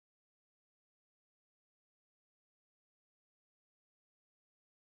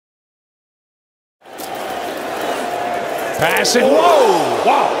Pass it. Whoa!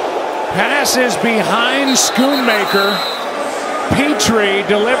 Wow! Passes behind Schoonmaker. Petrie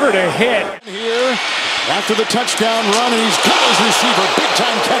delivered a hit. Here after the touchdown run, and he's got his receiver. Big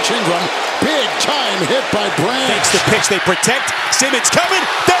time catch, Ingram. Big time hit by Brand. Takes the pitch, they protect. Simmons coming.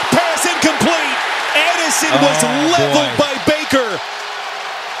 That pass incomplete. Addison was leveled by Baker.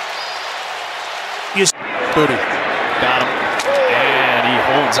 Booty. Got him. And he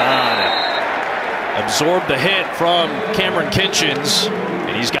holds on. Absorbed the hit from Cameron Kitchens.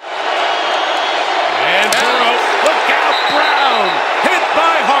 And he's got. And Burrow. Look out, Brown. Hit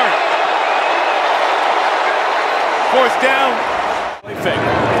by Hart. Fourth down.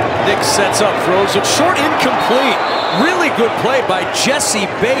 Nick sets up, throws it short, incomplete. Really good play by Jesse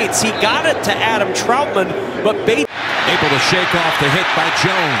Bates. He got it to Adam Troutman, but Bates able to shake off the hit by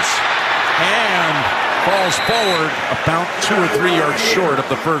Jones. And falls forward about 2 or 3 yards short of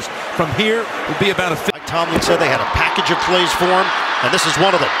the first. From here, would be about a. Like Tomlin said, they had a package of plays for him, and this is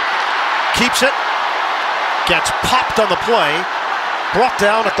one of them. Keeps it, gets popped on the play, brought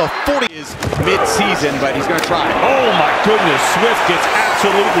down at the 40. Is mid-season, but he's going to try. Oh my goodness, Swift gets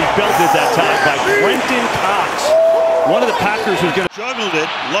absolutely belted that time by Brenton Cox. One of the Packers was going to juggled it.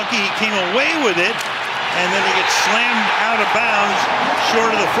 Lucky he came away with it, and then he gets slammed out of bounds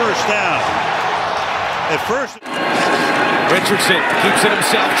short of the first down. At first, Richardson keeps it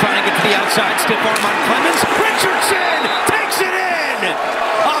himself, trying to get to the outside. Stiff arm on Clemens. Richardson takes it in.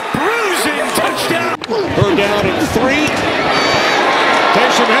 A bruising touchdown. Third down and 3.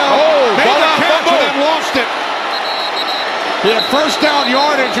 Taysom Hill made the catch and then lost it. He had first down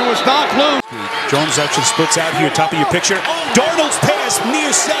yardage and was knocked loose. Jones actually splits out here, top of your picture. Darnold's pass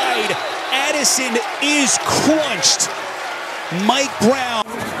near side. Addison is crunched. Mike Brown.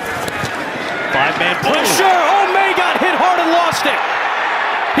 Five-man pressure. Oh, May got hit hard and lost it.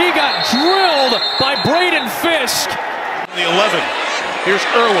 He got drilled by Braden Fisk. The 11. Here's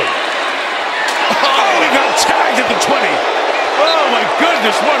Irwin. Oh, he got tagged at the 20. Oh, my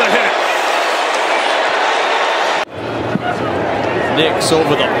goodness, what a hit. Nix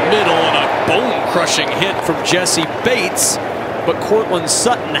over the middle and a bone-crushing hit from Jesse Bates, but Cortland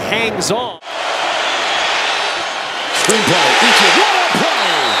Sutton hangs on. Screenplay. What a play!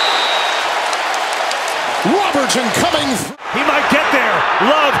 Robertson coming. he might get there.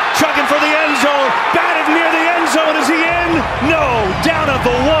 Love chugging for the end zone. Batted near the end zone. Is he in? No. Down at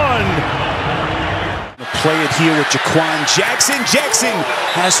the 1. Play it here with Jaquan Jackson. Jackson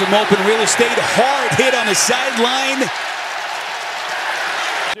has some open real estate. Hard hit on the sideline.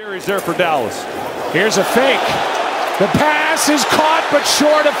 Series there for Dallas. Here's a fake. The pass is caught, but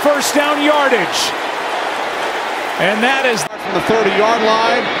short of first down yardage. And that is From the 30-yard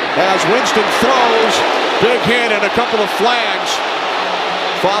line as Winston throws. Big hit and a couple of flags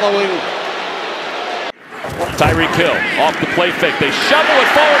following. Tyreek Hill off the play fake. They shovel it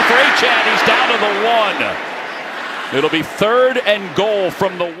forward for Achane. He's down to the 1. It'll be 3rd and goal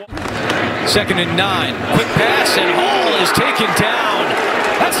from the 1. 2nd and 9. Quick pass, and Hall is taken down.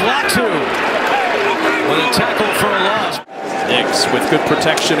 That's Latu with a tackle for a loss. Nix with good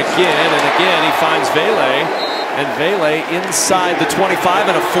protection again, and again he finds Vele. And Vele inside the 25,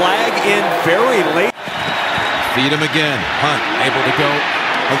 and a flag in very late. Feed him again. Hunt able to go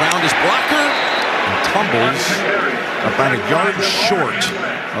around his blocker and tumbles about a yard short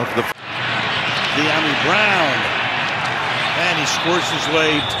of the. De'Ami Brown. And he squirts his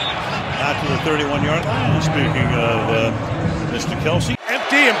way out to the 31-yard line. Speaking of Mr. Kelsey.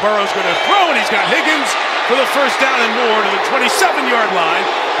 empty, and Burrow's going to throw, and he's got Higgins for the first down and more to the 27-yard line.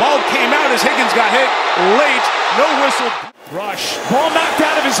 Ball came out as Higgins got hit late. No whistle. Rush. Ball knocked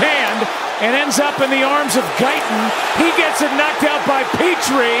out of his hand and ends up in the arms of Guyton. He gets it knocked out by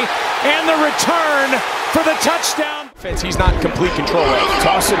Petrie, and the return for the touchdown. He's not in complete control of.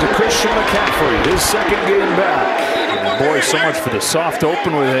 Toss it to Christian McCaffrey, his second game back. And boy, so much for the soft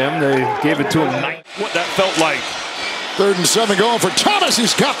open with him. They gave it to him. What that felt like. 3rd and 7 going for Thomas.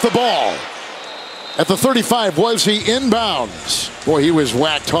 He's got the ball. At the 35, was he inbounds? Boy, he was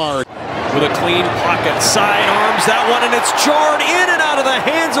whacked hard. With a clean pocket, sidearms that one, and it's jarred in and out of the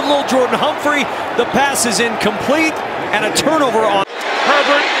hands of little Jordan Humphrey. The pass is incomplete, and a turnover on.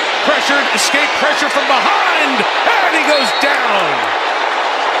 Herbert pressured, escape pressure from behind, and he goes down.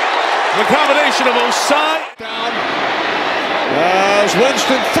 The combination of Osai. Down. As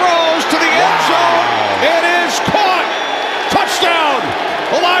Winston throws to the end zone, it is caught. Touchdown,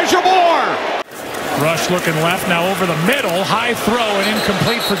 Elijah Moore. Rush looking left, now over the middle. High throw and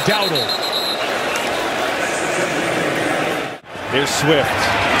incomplete for Dowdle. Here's Swift.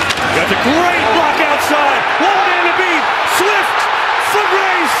 Got the great block outside. One man to beat. Swift, foot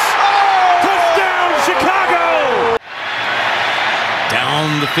race. Touchdown, Chicago.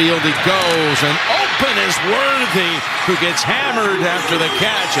 Down the field he goes, and open is Worthy, who gets hammered after the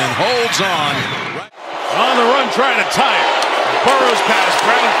catch and holds on. On the run, trying to tie it. Burrow's pass.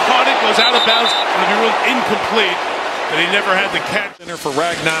 Brown caught it, goes out of bounds. It'll be ruled incomplete, but he never had the catch. Center for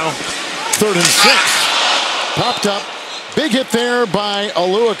Ragnow. 3rd and 6. Popped up. Big hit there by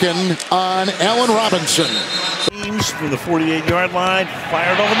Aluakin on Allen Robinson. From the 48-yard line,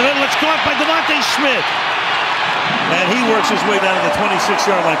 fired over the middle. It's caught by Devontae Smith. And he works his way down to the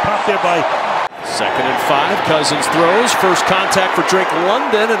 26-yard line. Popped there by... 2nd and 5. Cousins throws. First contact for Drake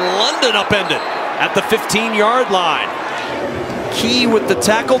London, and London upended at the 15-yard line. Key with the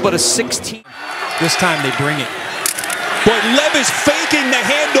tackle, but a 16. This time they bring it. But Levis faking the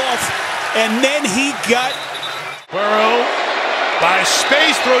handoff, and then he got... Burrow by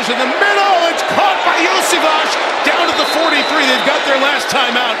space, throws in the middle. It's caught by Yosivas down to the 43. They've got their last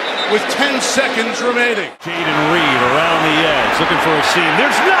time out with 10 seconds remaining. Jaden Reed around the edge, looking for a seam.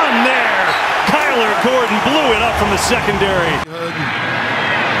 There's none there. Kyler Gordon blew it up from the secondary.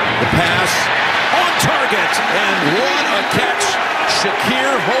 The pass on target, and what a catch.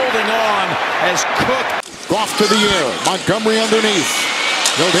 Shakir holding on as Cook off to the air. Montgomery underneath.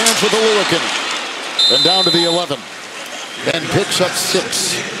 He'll dance with Aluakin. And down to the 11. And picks up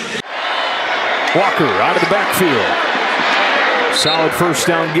 6. Walker out of the backfield. Solid first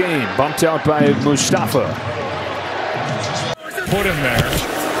down game. Bumped out by Mustafa. Put him there.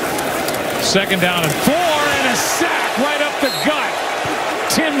 2nd down and 4, and a sack right up the gut.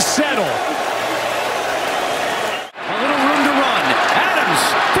 Tim Settle. A little room to run. Adams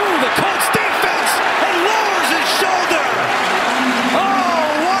through the Colts defense and lowers his shoulder.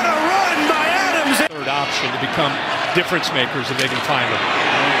 Oh, what a run by Adams. Third option to become difference makers if they can find them.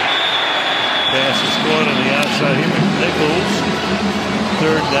 Pass is caught on the outside here. Nichols.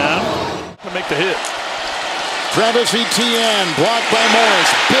 3rd down. To make the hit. Travis Etienne blocked by Morris.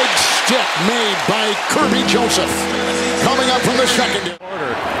 Big stick made by Kirby Joseph. Coming up from the secondary.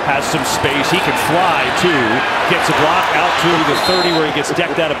 Has some space. He can fly, too. Gets a block out to the 30 where he gets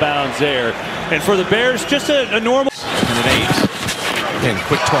decked out of bounds there. And for the Bears, just a normal... 2nd and 8. And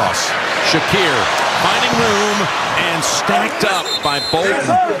quick toss. Shakir finding room and stacked up by Bolton,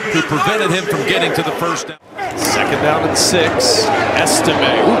 who prevented him from getting to the first down. 2nd down and 6.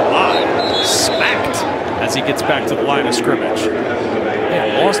 Estime. Smacked as he gets back to the line of scrimmage.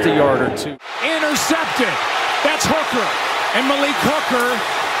 Yeah, lost a yard or 2. Intercepted. That's Hooker. And Malik Hooker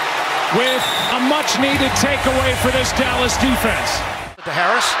with a much-needed takeaway for this Dallas defense. To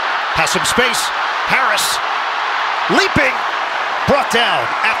Harris. Has some space. Harris leaping. Brought down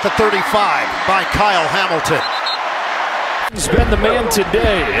at the 35 by Kyle Hamilton. He's been the man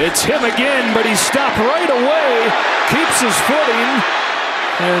today. It's him again, but he stopped right away. Keeps his footing.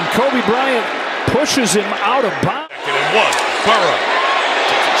 And Kobe Bryant pushes him out of bounds. 2nd and 1. Burrow.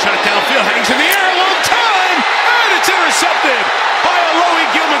 Shot downfield, hangs in the air a long time, and it's intercepted by Alohi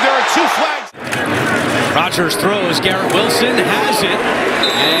Gilman. There are 2 flags. Rodgers throws. Garrett Wilson has it.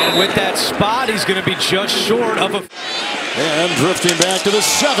 And with that spot, he's going to be just short of a... And drifting back to the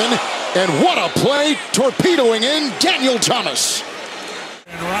 7. And what a play, torpedoing in Daniel Thomas.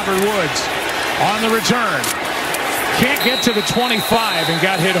 And Robert Woods on the return. Can't get to the 25 and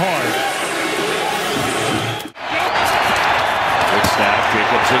got hit hard. Good snap.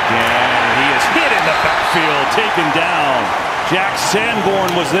 Jacobs again. He is hit in the backfield. Taken down. Jack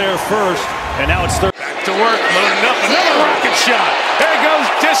Sanborn was there first. And now it's 3rd. Back to work, loading up. Another rocket shot. There goes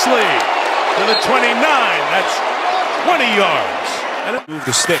Disley to the 29. That's 20 yards. Move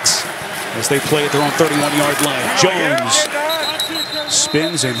the sticks as they play at their own 31-yard line. Jones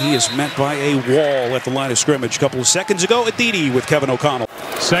spins, and he is met by a wall at the line of scrimmage. A couple of seconds ago, Aditi with Kevin O'Connell.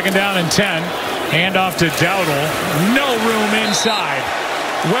 2nd down and 10. Handoff to Dowdle. No room inside.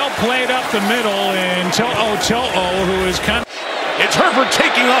 Well played up the middle, and To'o, who is kind of... It's Herbert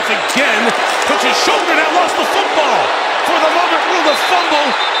taking off again. Puts his shoulder down, lost the football. For the moment, ruled a fumble,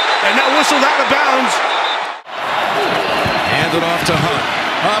 and now whistled out of bounds. Handed off to Hunt.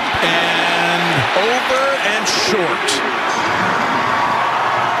 Up and over and short.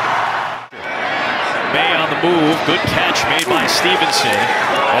 May on the move. Good catch made by Stevenson.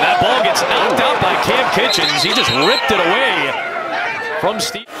 And that ball gets knocked out by Cam Kitchens. He just ripped it away from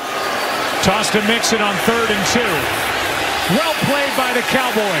Steve. Tossed to Mixon on 3rd and 2. Well played by the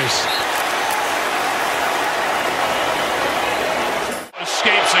Cowboys.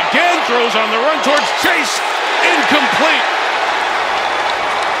 Escapes again, throws on the run towards Chase. Incomplete.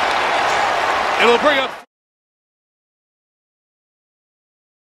 It'll bring up